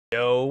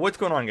Yo, what's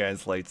going on,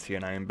 guys? Lights here,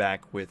 and I am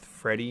back with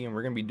Freddy, and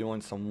we're going to be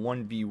doing some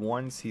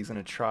 1v1s. He's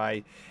going to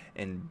try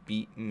and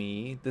beat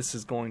me. This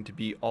is going to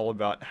be all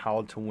about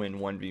how to win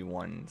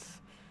 1v1s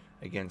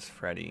against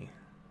Freddy.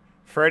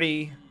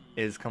 Freddy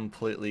is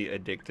completely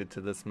addicted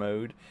to this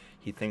mode.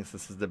 He thinks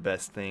this is the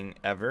best thing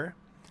ever.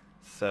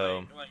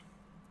 So,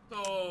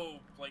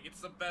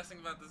 it's the best thing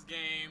about this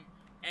game.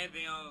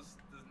 Anything else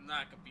does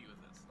not compete with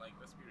this. Like,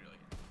 let's be real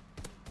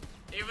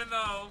here. Even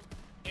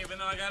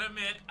though I gotta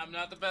admit, I'm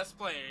not the best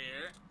player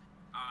here,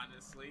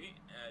 honestly.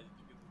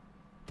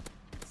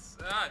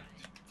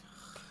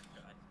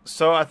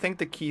 So I think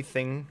the key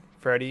thing,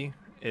 Freddy,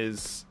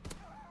 is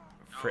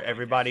for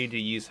everybody to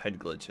use head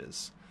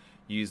glitches.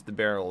 Use the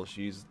barrels,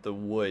 use the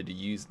wood,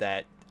 use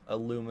that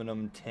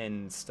aluminum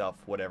tin stuff,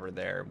 whatever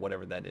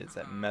that is,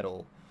 that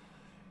metal.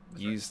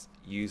 Use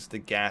the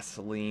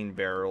gasoline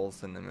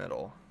barrels in the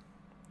middle.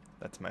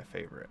 That's my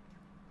favorite.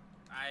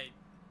 I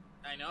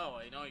know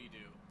you do.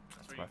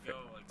 That's where you go.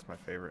 Like, that's my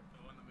favorite.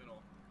 Go in the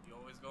middle. You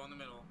always go in the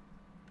middle.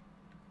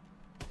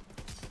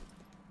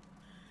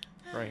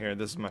 Right here.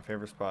 This is my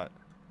favorite spot.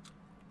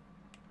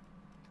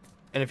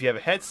 And if you have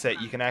a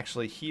headset, you can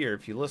actually hear.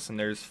 If you listen,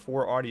 there's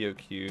 4 audio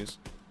cues.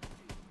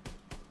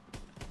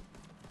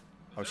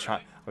 I was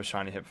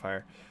trying to hip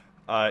fire.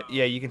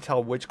 Yeah, you can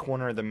tell which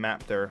corner of the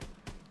map they're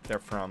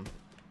from.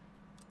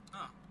 Oh,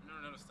 I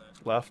never noticed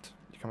that. Left.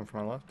 You coming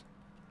from my left?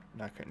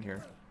 No, I couldn't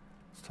hear.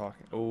 It's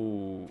talking.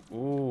 Ooh.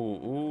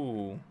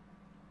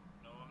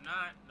 No, I'm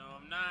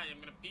not. I'm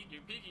gonna peek.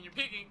 You're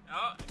peeking.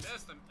 Oh, I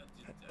missed him.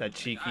 That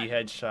cheeky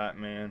headshot,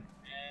 man.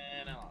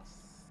 And I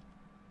lost.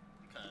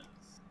 Because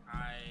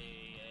I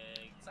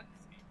suck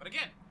this game. But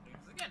again.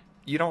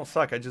 You don't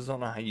suck. I just don't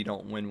know how you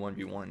don't win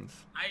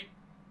 1v1s.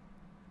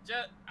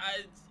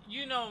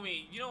 You know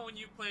me. You know when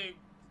you play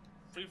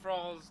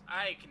free-for-alls,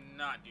 I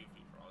cannot do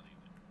free-for-alls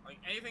either. Like,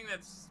 anything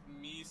that's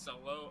me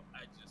solo,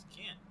 I just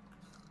can't.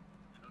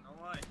 I don't know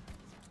why.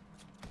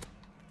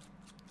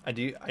 I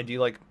do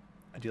like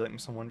me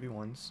some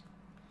 1v1s.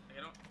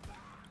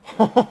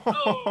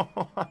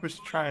 Oh! I was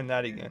trying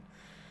that again.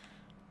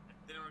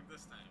 It didn't work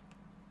this time.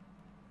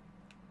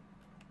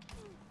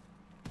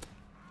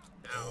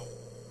 Ow.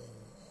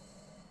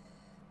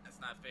 That's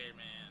not fair,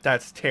 man.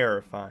 That's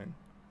terrifying.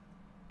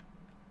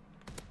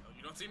 Oh,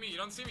 you don't see me. You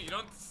don't see me.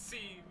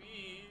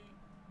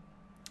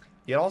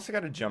 You also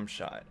got a jump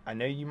shot. I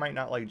know you might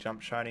not like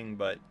jump shotting,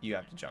 but you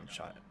have to jump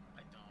shot.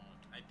 I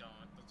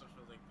don't. Those are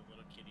for like the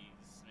little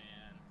kitties,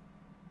 man.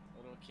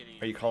 Little kitty.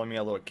 Are you calling me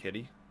a little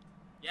kitty?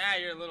 Yeah,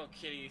 you're a little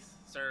kitty,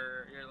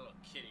 sir. You're a little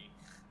kitty.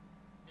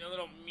 You're a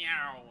little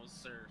meow,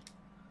 sir.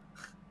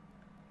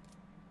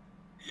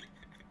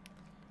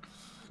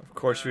 Of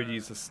course you would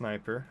use a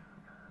sniper.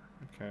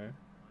 Okay.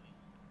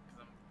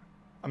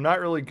 I'm not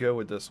really good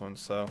with this one,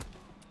 so.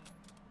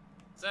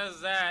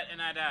 Says that,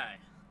 and I die.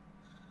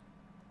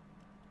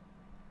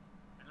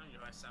 I know you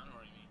are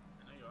soundboarding me.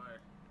 I know you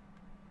are.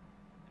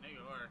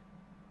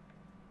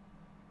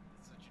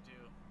 That's what you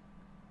do.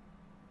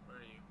 Where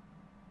are you?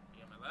 Are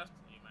you on my left?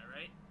 Are you on my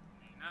right?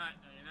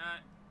 No, you're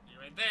not. You're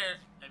right there.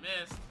 I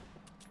missed.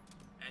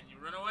 And you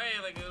run away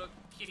like a little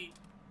kitty.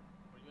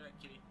 Where you at,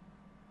 kitty?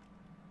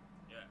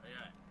 Yeah, where you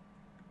at?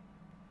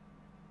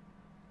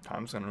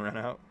 Time's gonna run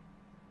out.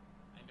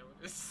 I know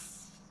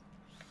this.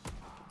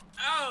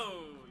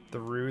 Oh!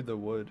 Through the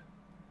wood.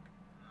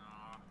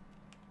 Aw.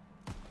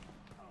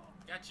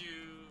 Got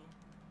you.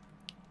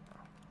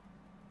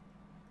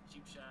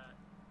 Cheap shot.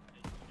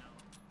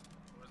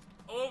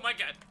 Oh my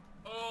god.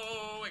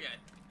 Oh my god.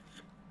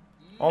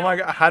 No. Oh my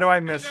god, how do I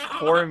miss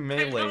 4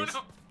 melees? I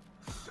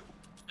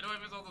know I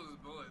miss all those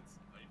bullets.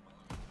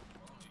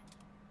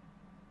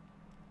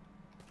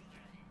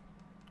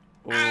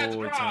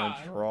 Oh, it's in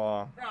a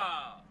draw.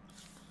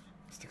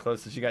 It's the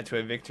closest you got to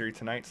a victory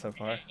tonight so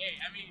far. Hey,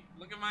 I mean,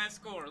 look at my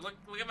score. Look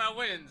at my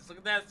wins. Look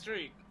at that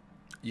streak.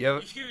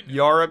 You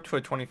are up to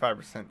a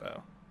 25%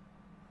 though.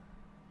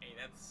 Hey,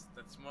 that's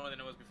more than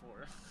it was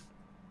before.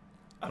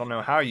 I don't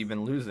know how you've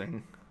been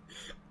losing.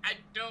 I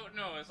don't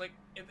know. It's like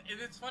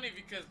it's funny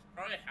because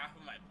probably half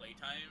of my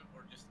playtime,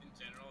 or just in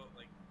general,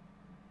 like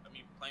I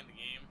mean playing the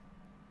game,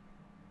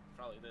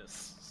 probably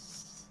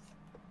this.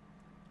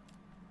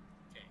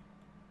 Okay.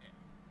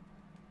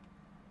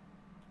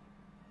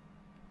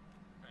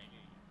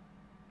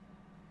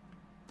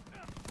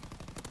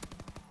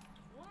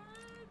 What?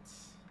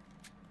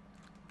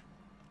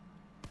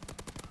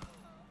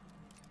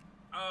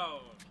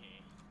 Oh,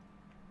 okay.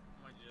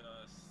 Am I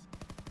just...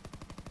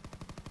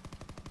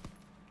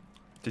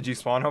 Did you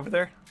spawn over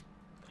there?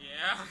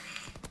 Yeah.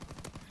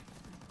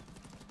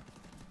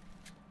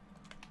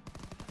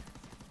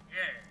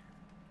 Yeah.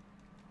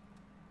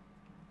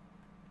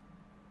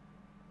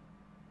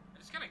 I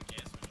just kind of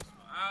guessed when you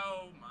spawned.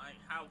 Oh my...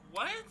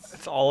 What?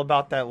 It's all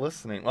about that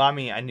listening. Well, I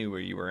mean, I knew where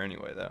you were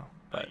anyway, though.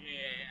 But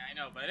yeah, I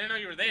know, but I didn't know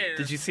you were there.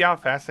 Did you see how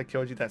fast I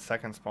killed you that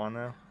second spawn,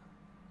 though?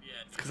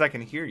 Yeah. It's because I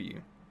can hear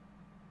you.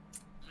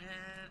 Man,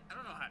 I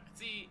don't know how...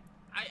 See,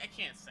 I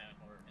can't sound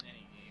more in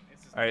any game.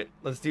 It's just... Alright,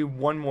 let's do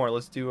one more.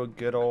 Let's do a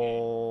good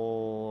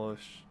old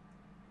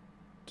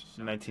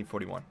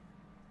 1941.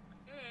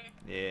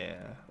 Yeah.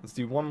 Let's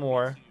do one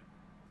more.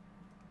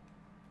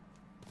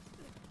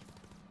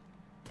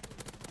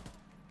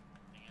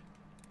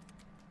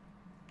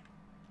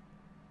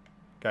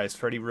 Guys,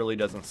 Freddy really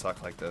doesn't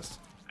suck like this.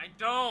 I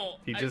don't.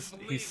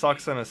 He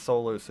sucks in a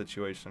solo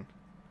situation.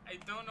 I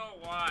don't know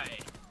why.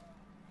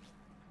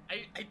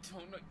 I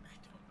don't know. I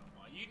don't know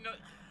why. You know.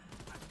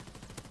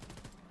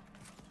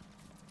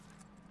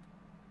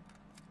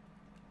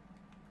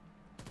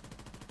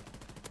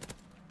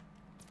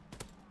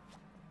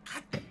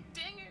 God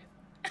dang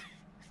it.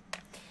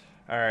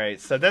 Alright,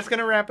 so that's going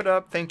to wrap it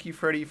up. Thank you,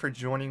 Freddy, for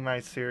joining my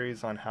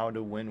series on how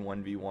to win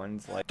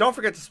 1v1s. Don't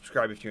forget to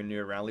subscribe if you're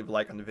new around. Leave a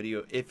like on the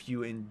video if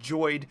you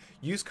enjoyed.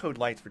 Use code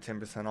LIGHTS for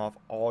 10% off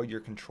all your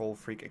Control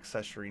Freak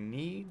accessory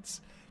needs.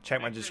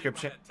 Check my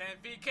description. 10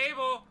 feet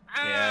cable.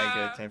 Yeah,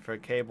 get a 10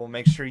 foot cable.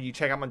 Make sure you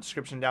check out my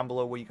description down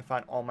below where you can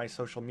find all my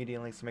social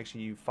media links. So make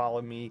sure you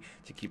follow me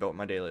to keep up with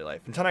my daily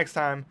life. Until next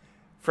time,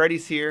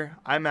 Freddy's here.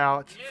 I'm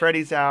out. Yeah.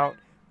 Freddy's out.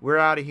 We're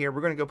out of here. We're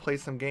going to go play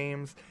some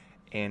games.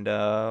 And,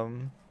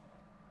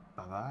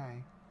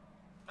 bye-bye.